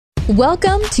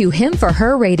Welcome to Him for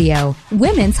Her Radio,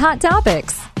 Women's Hot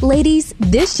Topics. Ladies,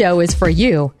 this show is for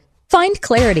you. Find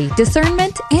clarity,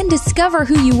 discernment, and discover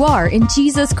who you are in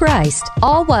Jesus Christ,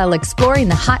 all while exploring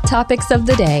the hot topics of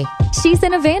the day. She's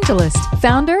an evangelist,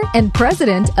 founder, and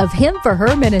president of Him for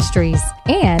Her Ministries,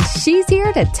 and she's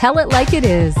here to tell it like it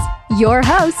is. Your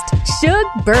host, Shug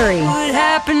Burry. What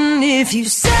happened if you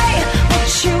say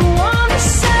what you want to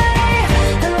say?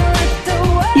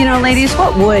 You know, ladies,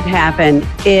 what would happen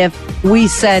if we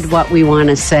said what we want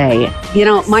to say? You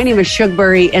know, my name is Shug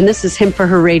Burry, and this is Him for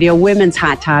Her Radio, Women's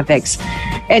Hot Topics.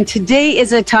 And today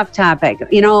is a tough topic.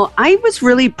 You know, I was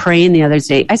really praying the other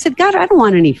day. I said, God, I don't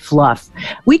want any fluff.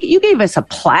 You gave us a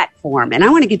platform, and I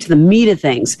want to get to the meat of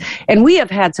things. And we have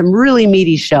had some really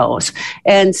meaty shows.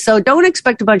 And so don't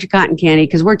expect a bunch of cotton candy,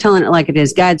 because we're telling it like it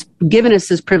is. God's given us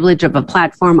this privilege of a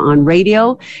platform on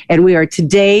radio, and we are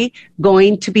today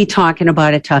going to be talking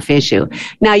about a tough issue.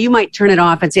 Now, you might turn it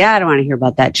off and say, I don't want to hear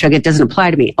about that, Shug. It doesn't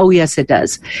apply to me. Oh, yes, it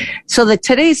does. So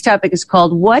today's topic is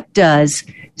called, What Does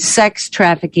Sex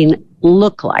Trafficking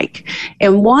Look Like?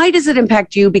 And why does it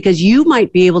impact you? Because you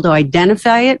might be able to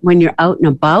identify it when you're out and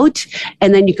about,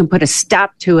 and then you can put a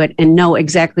stop to it and know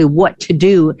exactly what to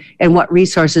do and what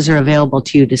resources are available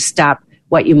to you to stop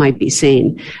what you might be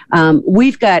seeing.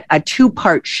 We've got a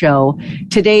two-part show.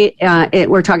 Today,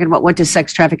 we're talking about what does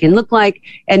sex trafficking look like,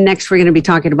 and next we're going to be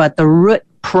talking about the root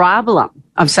problem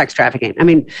of sex trafficking. I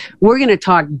mean, we're going to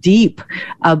talk deep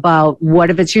about what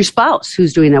if it's your spouse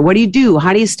who's doing that? What do you do?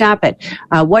 How do you stop it?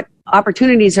 What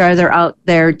opportunities are there out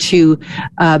there to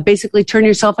basically turn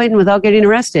yourself in without getting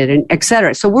arrested, and et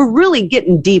cetera. So we're really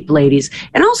getting deep, ladies.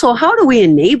 And also, how do we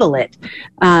enable it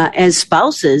as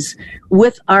spouses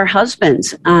with our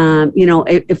husbands? You know,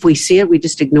 if we see it, we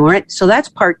just ignore it. So that's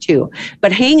part two.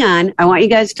 But hang on. I want you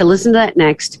guys to listen to that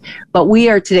next. But we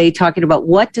are today talking about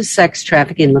what does sex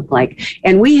trafficking look like?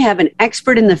 And we have an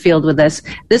expert in the field with us.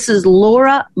 This is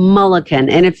Laura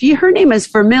Mulliken. And if her name is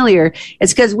familiar,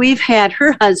 it's because we've had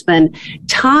her husband,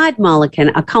 Todd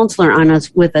Mulliken, a counselor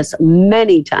with us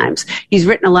many times. He's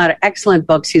written a lot of excellent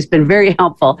books. He's been very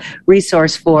helpful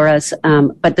resource for us.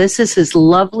 But this is his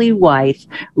lovely wife,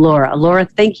 Laura. Laura,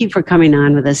 thank you for coming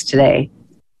on with us today.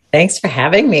 Thanks for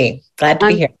having me. Glad to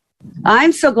be here.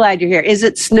 I'm so glad you're here. Is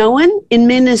it snowing in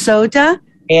Minnesota?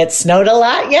 It snowed a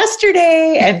lot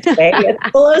yesterday, and today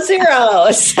it's below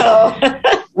zero. So,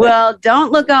 well,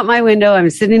 don't look out my window. I'm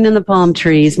sitting in the palm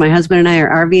trees. My husband and I are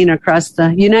RVing across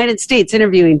the United States,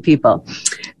 interviewing people.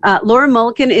 Laura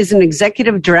Mulliken is an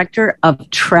executive director of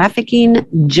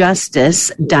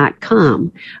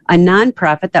TraffickingJustice.com, a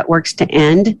nonprofit that works to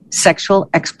end sexual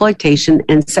exploitation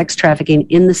and sex trafficking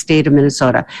in the state of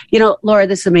Minnesota. You know, Laura,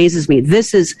 this amazes me.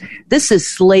 This is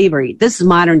slavery. This is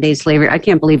modern day slavery. I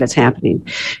can't believe it's happening.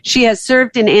 She has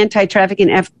served in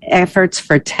anti-trafficking efforts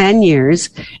for 10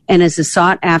 years and is a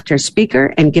sought-after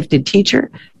speaker and gifted teacher,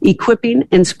 equipping,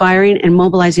 inspiring, and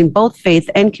mobilizing both faith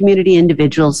and community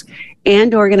individuals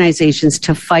and organizations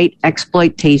to fight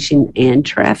exploitation and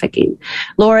trafficking.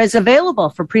 Laura is available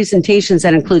for presentations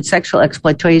that include sexual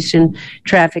exploitation,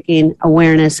 trafficking,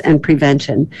 awareness, and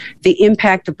prevention, the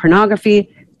impact of pornography,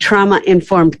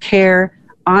 trauma-informed care,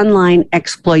 online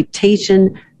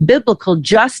exploitation, biblical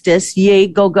justice, yay,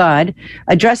 go God,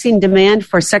 addressing demand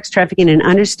for sex trafficking and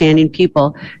understanding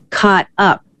people caught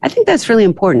up. I think that's really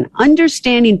important.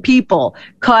 Understanding people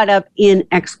caught up in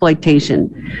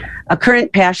exploitation. A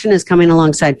current passion is coming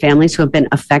alongside families who have been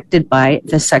affected by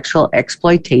the sexual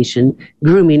exploitation,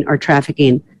 grooming, or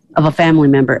trafficking of a family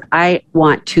member. I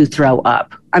want to throw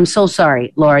up. I'm so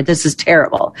sorry, Laura. This is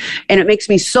terrible. And it makes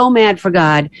me so mad for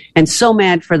God and so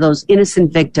mad for those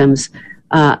innocent victims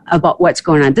about what's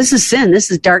going on. This is sin.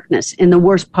 This is darkness in the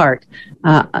worst part.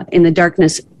 In the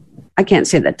darkness, I can't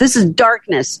say that. This is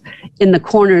darkness in the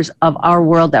corners of our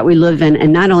world that we live in,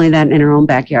 and not only that, in our own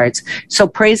backyards. So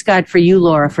praise God for you,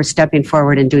 Laura, for stepping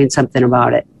forward and doing something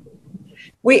about it.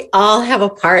 We all have a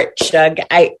part, Shug.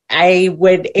 I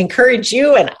would encourage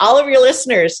you and all of your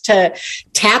listeners to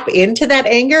tap into that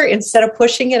anger instead of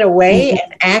pushing it away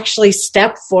and actually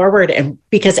step forward. And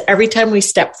because every time we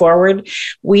step forward,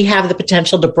 we have the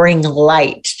potential to bring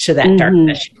light to that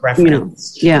darkness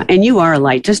reference. Yeah, and you are a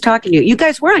light. Just talking to you. You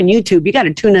guys, we're on YouTube. You got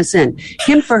to tune us in.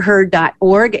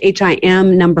 himforher.org,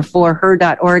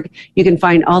 HIM4her.org. You can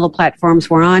find all the platforms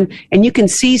we're on, and you can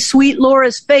see sweet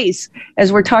Laura's face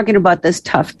as we're talking about this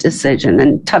tough decision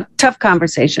and tough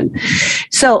conversation.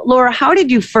 So, Laura, how did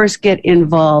you first get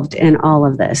involved in all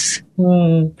of this?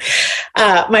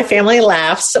 My family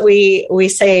laughs. We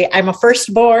say I'm a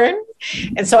firstborn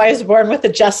And so I was born with the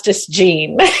justice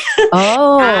gene.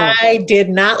 Oh. I did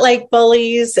not like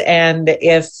bullies. And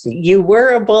if you were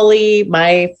a bully,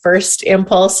 my first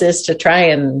impulse is to try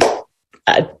and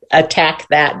attack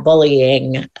that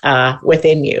bullying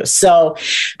within you. So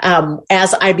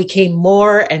as I became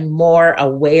more and more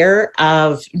aware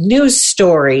of news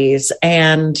stories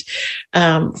and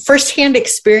firsthand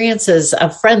experiences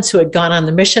of friends who had gone on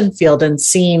the mission field and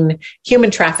seen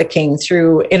human trafficking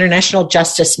through International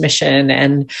Justice Mission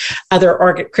and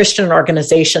other Christian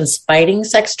organizations fighting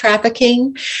sex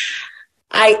trafficking,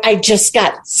 I just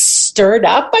got stirred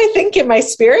up, I think, in my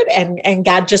spirit, and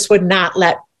God just would not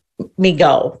let me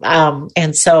go.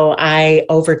 And so I,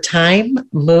 over time,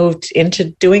 moved into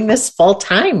doing this full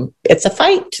time. It's a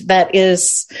fight that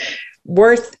is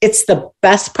it's the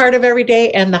best part of every day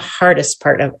and the hardest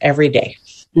part of every day.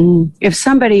 If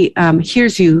somebody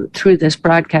hears you through this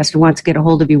broadcast and wants to get a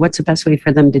hold of you, what's the best way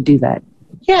for them to do that?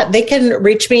 Yeah, they can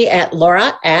reach me at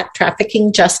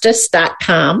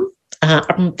Laura@traffickingjustice.com.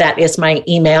 That is my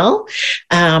email.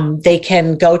 They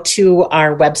can go to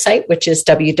our website, which is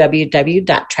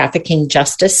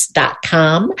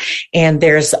www.traffickingjustice.com. And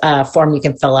there's a form you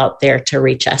can fill out there to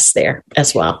reach us there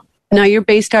as well. Now, you're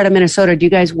based out of Minnesota. Do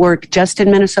you guys work just in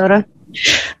Minnesota?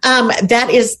 That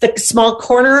is the small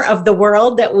corner of the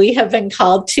world that we have been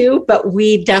called to, but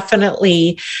we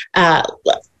definitely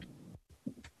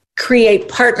create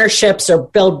partnerships or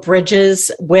build bridges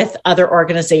with other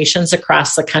organizations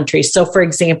across the country. So, for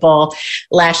example,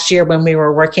 last year when we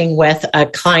were working with a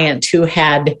client who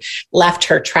had left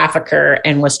her trafficker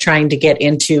and was trying to get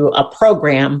into a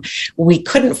program, we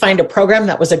couldn't find a program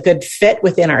that was a good fit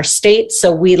within our state.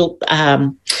 So we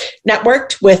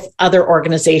networked with other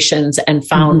organizations and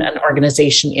found an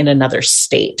organization in another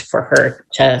state for her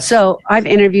to. So I've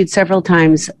interviewed several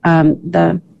times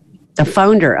the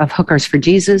founder of Hookers for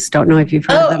Jesus. Don't know if you've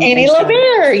heard of them. Annie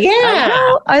LaBear.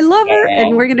 Yeah. I love her.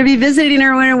 And we're going to be visiting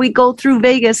her when we go through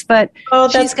Vegas. But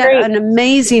she's got an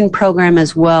amazing program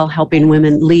as well, helping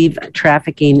women leave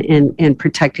trafficking and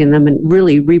protecting them and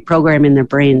really reprogramming their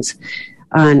brains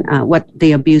on what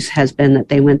the abuse has been that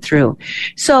they went through.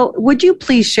 So would you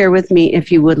please share with me,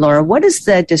 if you would, Laura, what is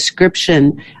the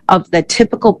description of the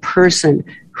typical person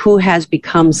who has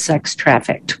become sex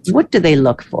trafficked? What do they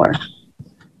look for?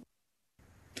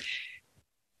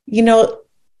 You know,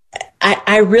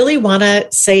 I really want to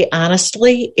say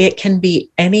honestly, it can be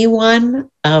anyone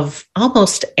of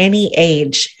almost any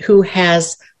age who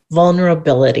has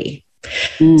vulnerability.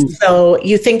 So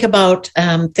you think about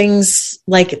things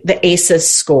like the ACEs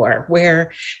score,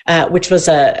 which was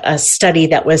a study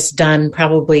that was done,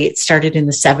 probably it started in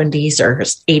the 70s or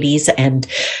 80s. And,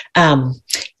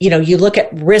 you look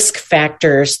at risk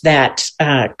factors that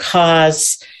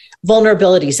cause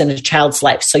vulnerabilities in a child's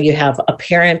life. So you have a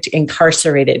parent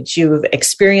incarcerated, you've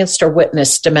experienced or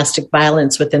witnessed domestic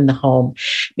violence within the home.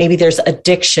 Maybe there's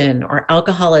addiction or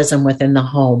alcoholism within the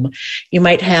home. You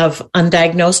might have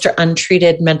undiagnosed or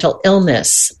untreated mental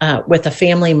illness with a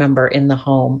family member in the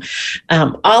home.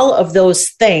 All of those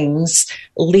things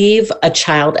leave a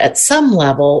child at some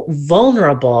level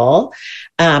vulnerable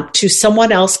to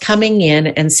someone else coming in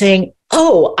and saying,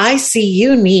 "Oh, I see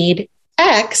you need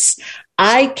X.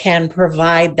 I can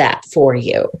provide that for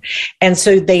you." And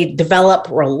so they develop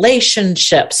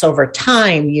relationships over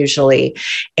time, usually,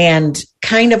 and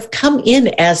kind of come in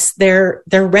as their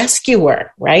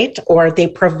rescuer, right? Or they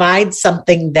provide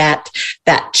something that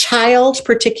child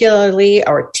particularly,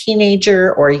 or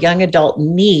teenager or young adult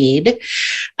need.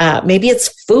 Maybe it's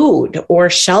food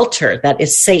or shelter that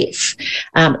is safe.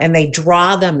 And they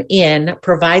draw them in,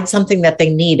 provide something that they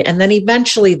need. And then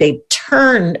eventually they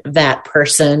turn that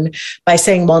person by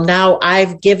saying, "Well, now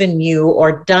I've given you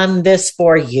or done this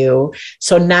for you,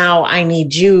 so now I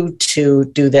need you to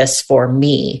do this for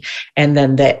me." And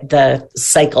then the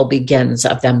cycle begins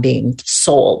of them being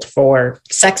sold for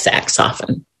sex acts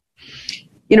often.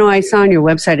 You know, I saw on your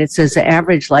website, it says the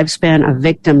average lifespan of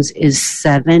victims is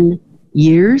 7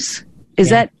 years. Is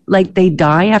that like they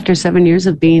die after 7 years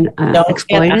of being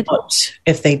exploited?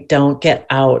 If they don't get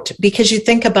out, because you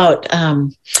think about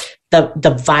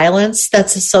the violence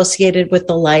that's associated with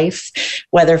the life,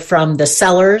 whether from the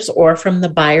sellers or from the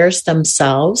buyers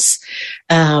themselves,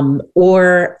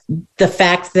 or the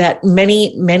fact that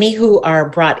many who are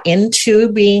brought into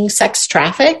being sex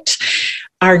trafficked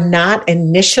are not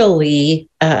initially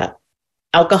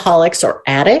alcoholics or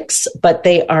addicts, but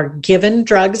they are given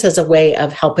drugs as a way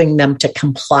of helping them to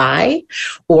comply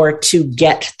or to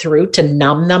get through, to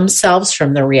numb themselves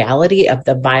from the reality of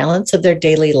the violence of their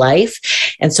daily life.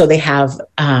 And so they have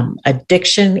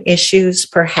addiction issues,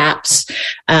 perhaps,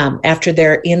 after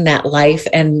they're in that life.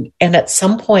 And at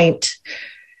some point,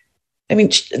 I mean,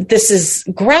 this is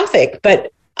graphic,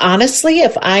 but honestly,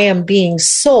 if I am being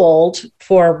sold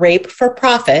for rape for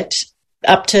profit,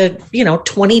 up to,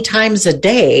 20 times a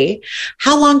day,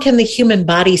 how long can the human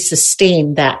body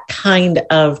sustain that kind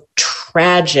of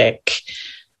tragic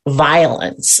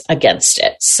violence against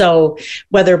it? So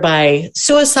whether by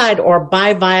suicide or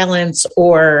by violence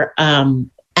or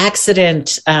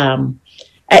accident, the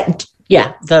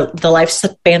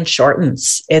lifespan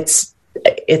shortens.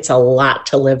 It's a lot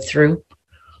to live through.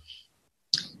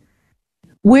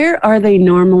 Where are they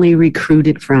normally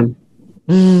recruited from?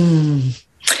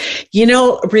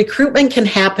 Recruitment can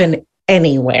happen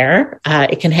anywhere.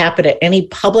 It can happen at any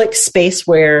public space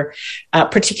where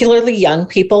particularly young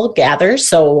people gather.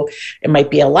 So it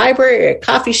might be a library, a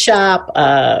coffee shop.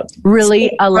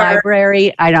 Really? A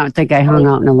library? I don't think I hung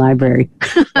out in a library.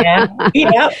 Yeah.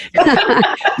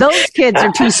 Those kids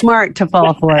are too smart to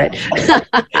fall for it.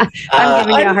 I'm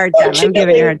giving you a hard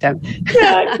time.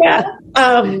 Yeah.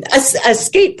 A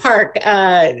skate park,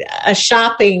 a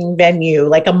shopping venue,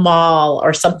 like a mall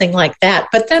or something like that.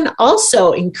 But then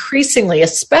also increasingly,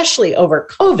 especially over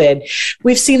COVID,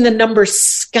 we've seen the numbers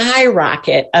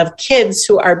skyrocket of kids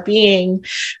who are being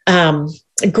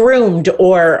groomed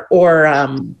or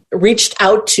reached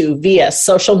out to via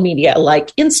social media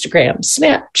like Instagram,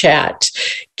 Snapchat,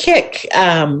 Kik,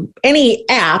 any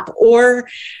app, or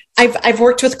I've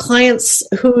worked with clients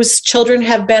whose children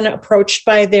have been approached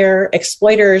by their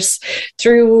exploiters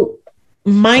through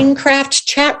Minecraft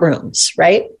chat rooms,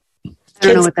 right? I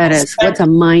don't know what that is. What's a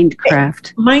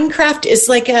Minecraft? Minecraft is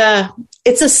like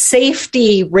it's a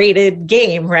safety rated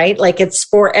game, right? Like it's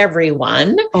for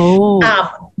everyone.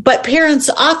 But parents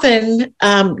often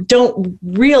don't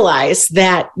realize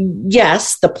that,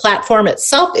 yes, the platform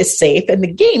itself is safe and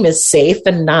the game is safe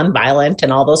and nonviolent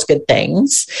and all those good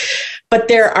things. But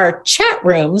there are chat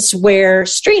rooms where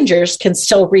strangers can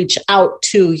still reach out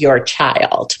to your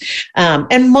child.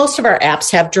 And most of our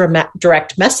apps have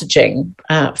direct messaging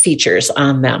features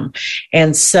on them.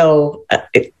 And so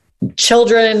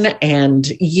children and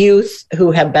youth who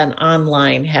have been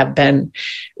online have been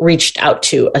reached out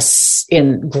to us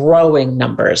in growing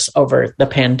numbers over the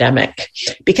pandemic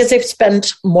because they've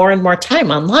spent more and more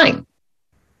time online.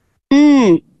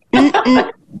 Yep.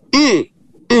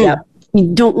 You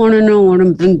don't want to know what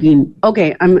I'm thinking.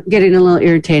 Okay, I'm getting a little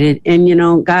irritated.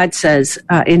 And, God says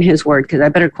in his word, because I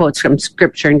better quote from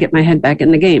scripture and get my head back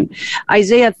in the game.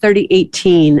 Isaiah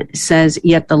 30:18 says,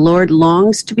 "Yet the Lord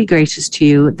longs to be gracious to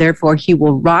you. Therefore, he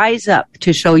will rise up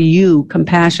to show you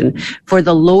compassion. For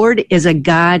the Lord is a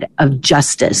God of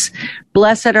justice.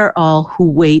 Blessed are all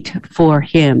who wait for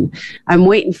him." I'm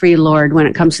waiting for you, Lord, when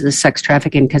it comes to the sex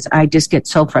trafficking, because I just get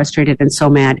so frustrated and so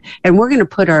mad. And we're going to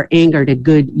put our anger to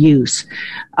good use.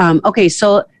 Okay,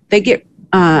 so they get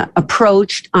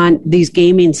approached on these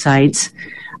gaming sites.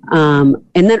 And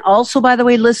then also, by the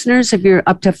way, listeners, if you're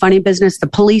up to funny business, the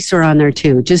police are on there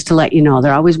too, just to let you know.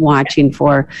 They're always watching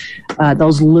for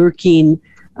those lurking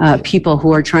people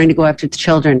who are trying to go after the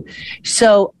children.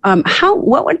 So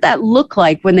what would that look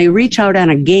like when they reach out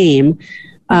on a game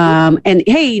and,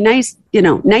 hey, nice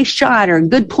shot or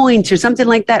good points or something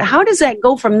like that? How does that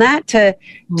go from that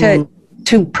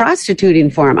to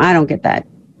prostituting for them? I don't get that.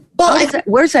 Well,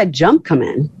 where's that jump come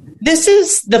in? This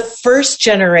is the first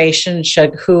generation,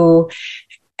 Shug, who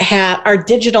are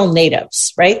digital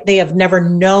natives, right? They have never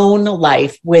known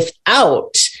life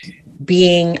without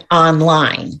being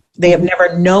online. They have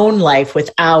never known life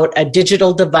without a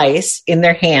digital device in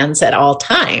their hands at all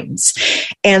times.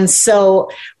 And so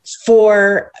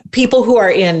for people who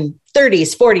are in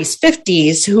 30s, 40s,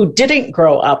 50s, who didn't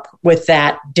grow up with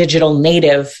that digital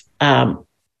native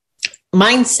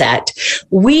mindset,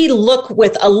 we look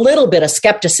with a little bit of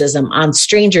skepticism on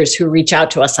strangers who reach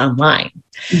out to us online.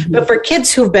 Mm-hmm. But for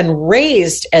kids who've been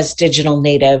raised as digital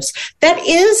natives, that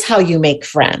is how you make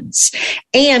friends.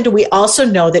 And we also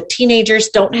know that teenagers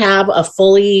don't have a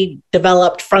fully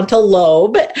developed frontal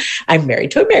lobe. I'm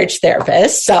married to a marriage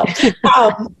therapist, so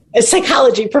a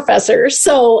psychology professor.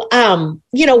 So,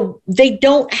 they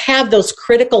don't have those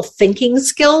critical thinking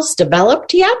skills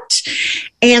developed yet.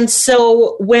 And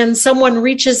so when someone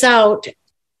reaches out,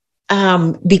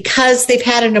 because they've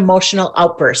had an emotional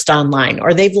outburst online,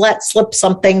 or they've let slip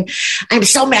something, I'm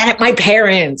so mad at my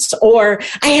parents, or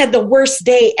I had the worst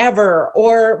day ever,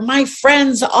 or my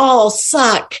friends all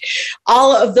suck.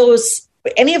 All of those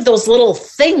any of those little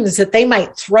things that they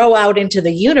might throw out into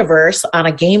the universe on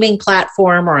a gaming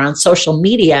platform or on social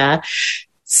media,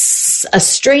 a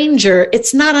stranger,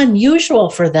 it's not unusual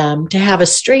for them to have a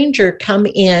stranger come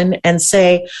in and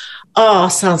say, oh,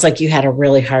 sounds like you had a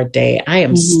really hard day. I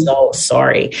am so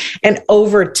sorry. And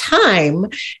over time,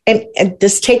 and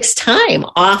this takes time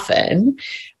often,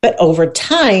 but over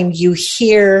time you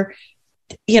hear,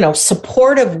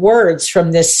 supportive words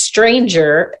from this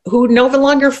stranger who no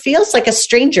longer feels like a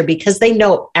stranger because they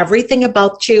know everything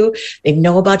about you. They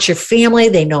know about your family.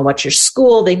 They know about your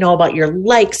school. They know about your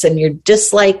likes and your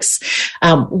dislikes,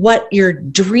 what your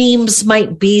dreams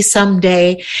might be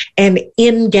someday. And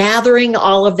in gathering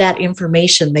all of that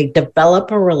information, they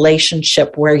develop a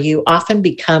relationship where you often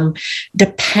become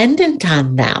dependent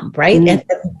on them, right? And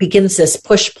it begins this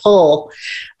push-pull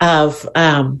of,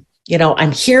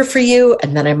 I'm here for you,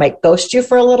 and then I might ghost you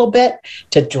for a little bit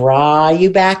to draw you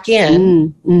back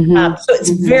in. So it's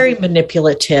very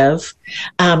manipulative,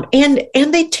 and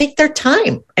they take their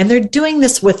time, and they're doing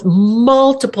this with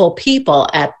multiple people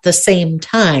at the same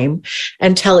time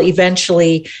until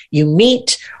eventually you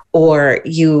meet, or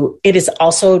it is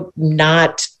also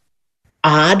not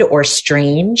odd or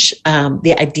strange,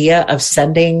 the idea of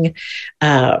sending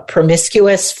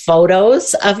promiscuous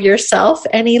photos of yourself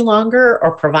any longer,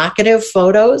 or provocative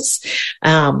photos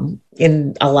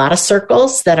in a lot of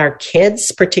circles that our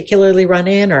kids particularly run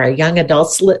in, or our young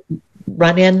adults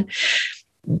run in.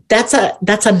 That's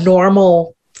a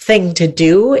normal thing to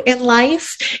do in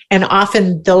life. And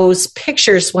often those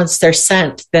pictures, once they're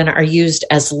sent, then are used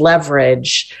as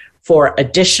leverage for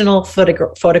additional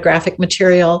photographic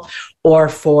material, or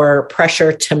for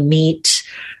pressure to meet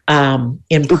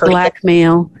in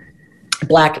person.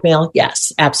 Blackmail,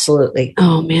 yes, absolutely.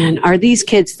 Oh, man. Are these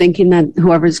kids thinking that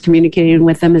whoever's communicating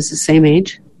with them is the same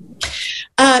age?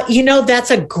 That's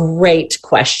a great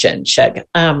question, Shug.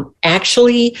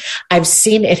 Actually, I've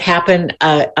seen it happen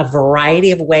a variety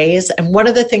of ways. And one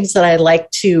of the things that I like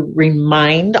to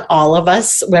remind all of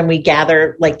us when we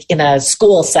gather, like in a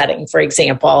school setting, for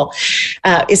example,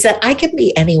 is that I can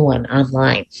be anyone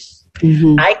online.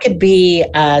 I could be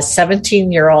a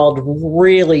 17-year-old,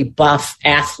 really buff,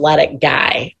 athletic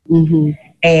guy.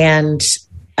 And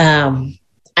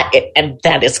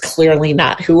that is clearly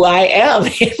not who I am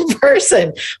in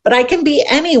person, but I can be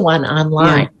anyone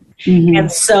online.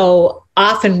 And so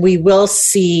often we will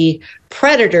see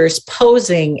predators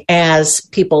posing as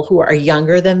people who are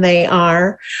younger than they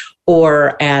are,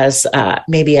 or as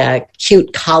maybe a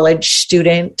cute college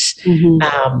student.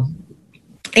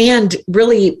 And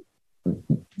really,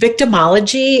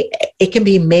 victimology, it can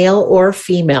be male or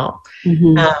female.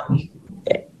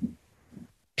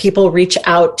 People reach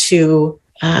out to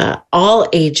all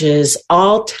ages,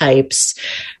 all types.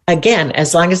 Again,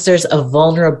 as long as there's a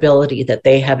vulnerability that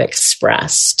they have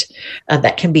expressed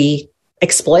that can be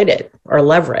exploited or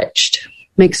leveraged.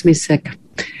 Makes me sick.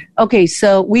 Okay,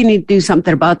 so we need to do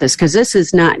something about this, because this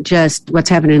is not just what's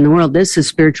happening in the world. This is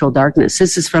spiritual darkness.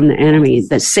 This is from the enemy,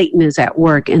 that Satan is at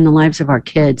work in the lives of our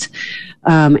kids.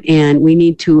 And we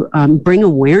need to bring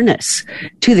awareness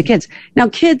to the kids. Now,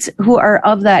 kids who are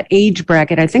of that age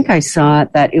bracket, I think I saw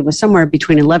that it was somewhere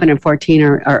between 11 and 14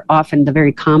 are often the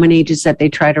very common ages that they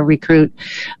try to recruit.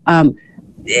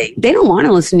 They don't want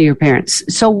to listen to your parents.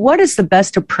 So what is the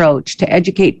best approach to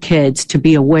educate kids to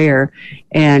be aware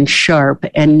and sharp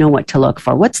and know what to look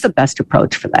for? What's the best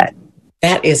approach for that?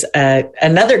 That is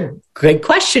another good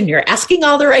question. You're asking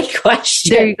all the right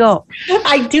questions. There you go.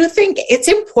 I do think it's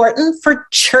important for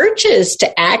churches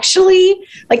to actually,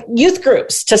 like youth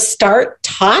groups, to start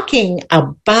talking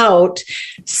about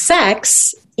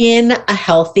sex in a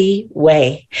healthy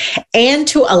way, and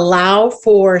to allow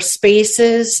for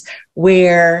spaces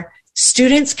where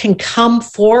students can come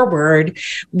forward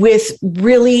with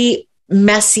really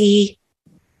messy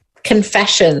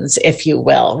confessions, if you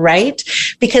will, right?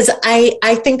 Because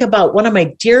I think about one of my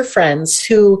dear friends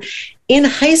who in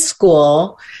high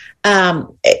school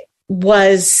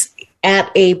was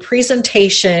at a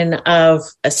presentation of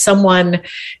someone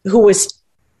who was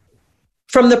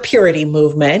from the purity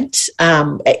movement.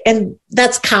 And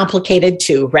that's complicated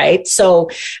too, right? So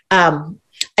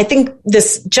I think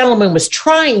this gentleman was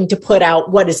trying to put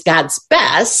out what is God's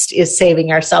best is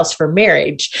saving ourselves from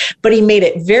marriage. But he made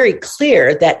it very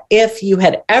clear that if you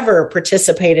had ever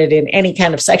participated in any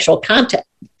kind of sexual content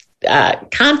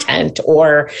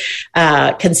or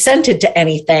consented to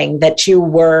anything, that you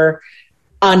were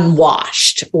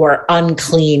unwashed or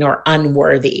unclean or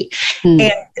unworthy.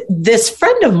 And this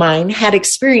friend of mine had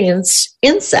experienced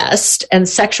incest and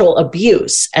sexual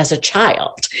abuse as a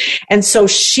child. And so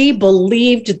she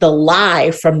believed the lie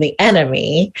from the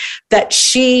enemy that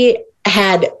she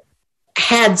had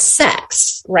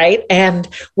sex, right? And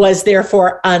was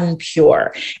therefore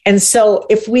unpure. And so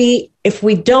if we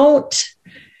don't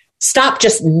stop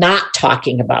just not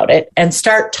talking about it and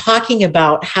start talking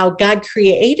about how God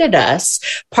created us,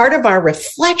 part of our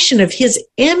reflection of his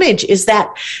image is that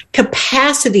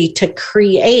capacity to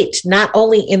create not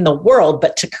only in the world,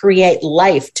 but to create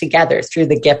life together through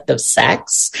the gift of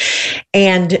sex.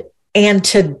 And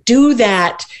to do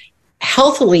that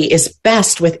healthily is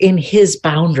best within his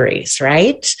boundaries,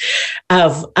 right?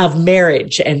 Of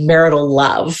marriage and marital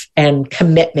love and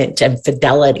commitment and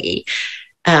fidelity.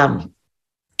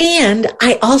 And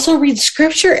I also read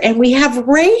scripture, and we have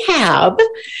Rahab,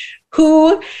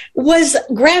 who was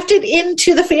grafted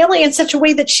into the family in such a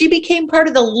way that she became part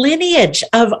of the lineage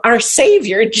of our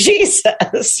Savior,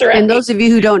 Jesus. Right? And those of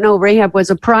you who don't know, Rahab was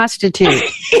a prostitute.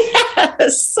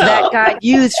 Yes. That God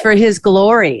used for his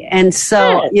glory. And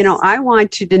so, Yes. I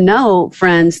want you to know,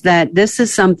 friends, that this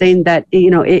is something that,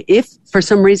 if for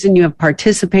some reason you have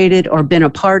participated or been a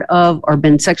part of or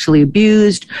been sexually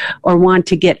abused or want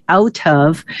to get out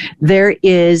of, there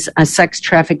is a sex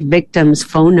traffic victims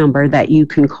phone number that you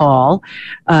can call.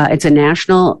 It's a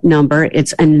national number.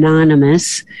 It's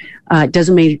anonymous. It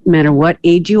doesn't matter what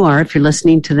age you are, if you're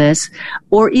listening to this,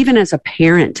 or even as a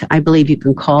parent, I believe you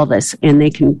can call this and they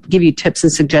can give you tips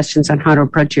and suggestions on how to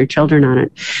approach your children on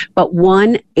it. But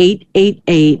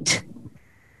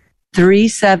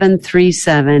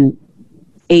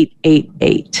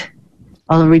 1-888-3737-888.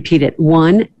 I'll repeat it.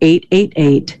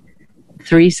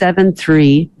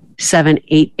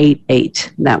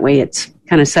 1-888-373-7888. That way it's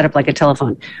kind of set up like a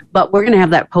telephone. But we're going to have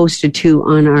that posted too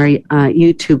on our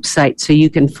YouTube site so you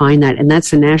can find that. And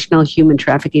that's the National Human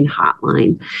Trafficking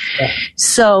Hotline. Yeah.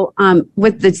 So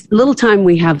with this little time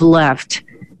we have left,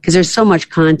 because there's so much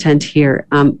content here,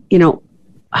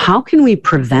 how can we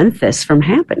prevent this from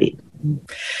happening?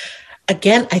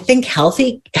 Again, I think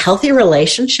healthy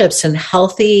relationships and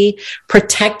healthy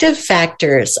protective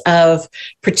factors of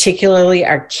particularly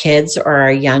our kids or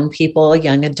our young people,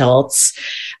 young adults.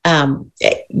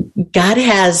 God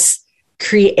has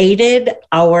created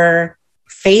our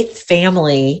faith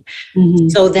family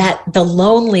so that the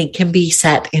lonely can be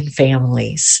set in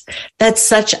families. That's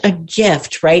such a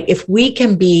gift, right? If we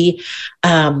can be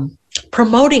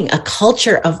promoting a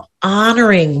culture of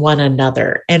honoring one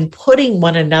another and putting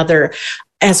one another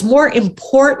as more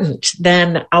important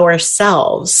than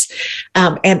ourselves,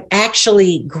 and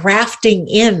actually grafting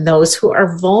in those who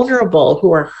are vulnerable,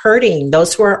 who are hurting,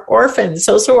 those who are orphans,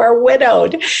 those who are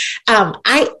widowed.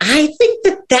 I think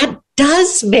that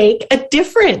does make a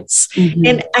difference.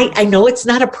 And I know it's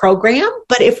not a program,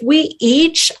 but if we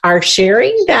each are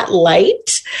sharing that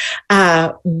light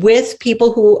with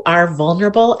people who are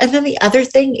vulnerable, and then the other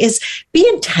thing is be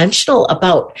intentional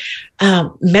about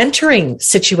mentoring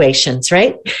situations,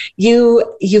 right?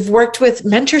 You've worked with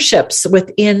mentorships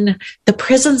within the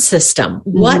prison system.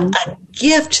 What a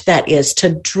gift that is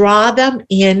to draw them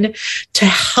in to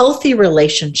healthy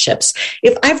relationships.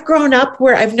 If I've grown up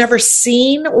where I've never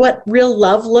seen what real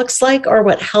love looks like or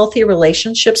what healthy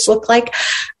relationships look like,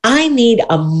 I need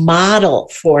a model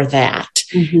for that.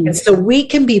 And so we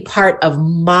can be part of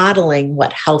modeling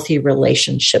what healthy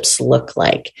relationships look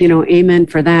like. Amen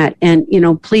for that. And,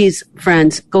 please,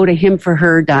 friends, go to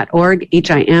himforher.org,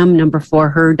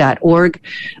 HIM4her.org.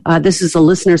 This is a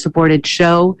listener-supported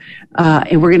show,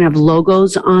 and we're going to have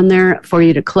logos on there for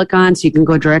you to click on, so you can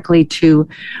go directly to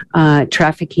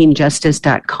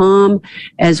traffickingjustice.com,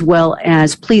 as well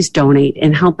as please donate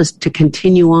and help us to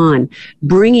continue on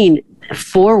bringing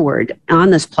forward on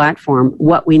this platform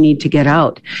what we need to get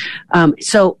out.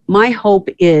 So my hope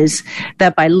is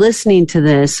that by listening to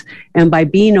this and by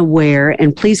being aware,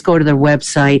 and please go to their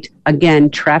website, again,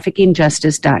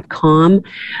 traffickingjustice.com,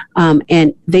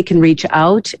 and they can reach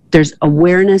out. There's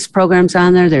awareness programs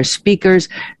on there. There's speakers.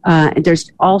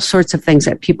 There's all sorts of things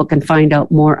that people can find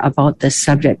out more about this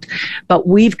subject. But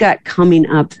we've got coming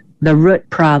up the root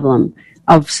problem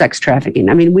of sex trafficking.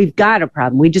 I mean, we've got a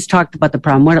problem. We just talked about the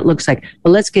problem, what it looks like, but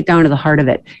let's get down to the heart of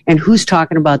it. And who's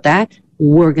talking about that?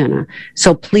 We're gonna.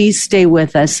 So please stay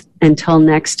with us until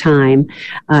next time.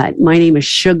 My name is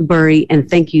Shugbury, and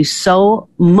thank you so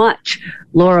much,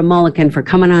 Laura Mulliken, for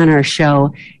coming on our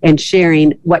show and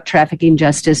sharing what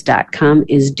traffickingjustice.com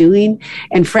is doing.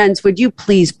 And friends, would you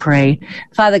please pray?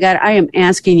 Father God, I am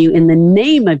asking you in the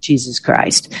name of Jesus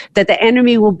Christ that the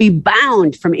enemy will be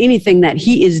bound from anything that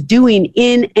he is doing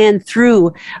in and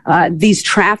through these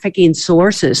trafficking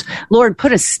sources. Lord,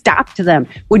 put a stop to them.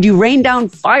 Would you rain down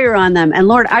fire on them? And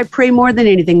Lord, I pray more than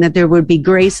anything that there would be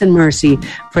grace and mercy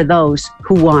for those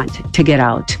who want to get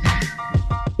out.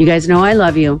 You guys know I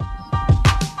love you.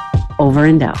 Over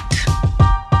and out.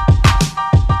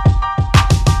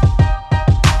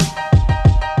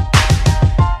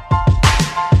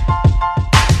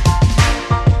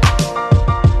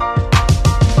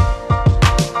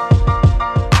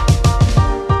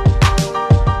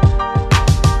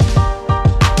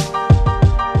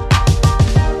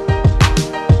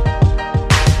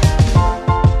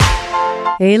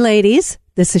 Hey, ladies.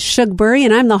 This is Shug Burry,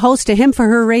 and I'm the host of Him for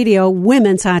Her Radio,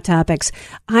 Women's Hot Topics.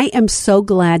 I am so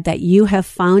glad that you have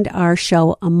found our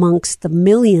show amongst the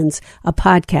millions of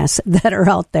podcasts that are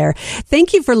out there.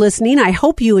 Thank you for listening. I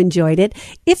hope you enjoyed it.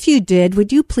 If you did,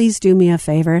 would you please do me a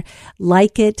favor?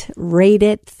 Like it, rate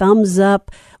it, thumbs up.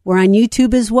 We're on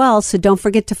YouTube as well, so don't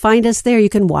forget to find us there. You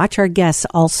can watch our guests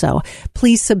also.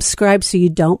 Please subscribe so you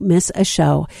don't miss a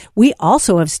show. We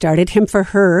also have started Him for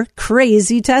Her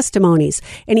Crazy Testimonies,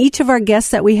 and each of our guests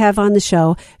that we have on the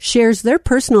show shares their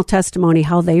personal testimony,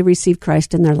 how they received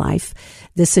Christ in their life.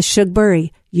 This is Shug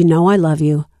Burry. You know I love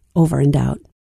you. Over and out.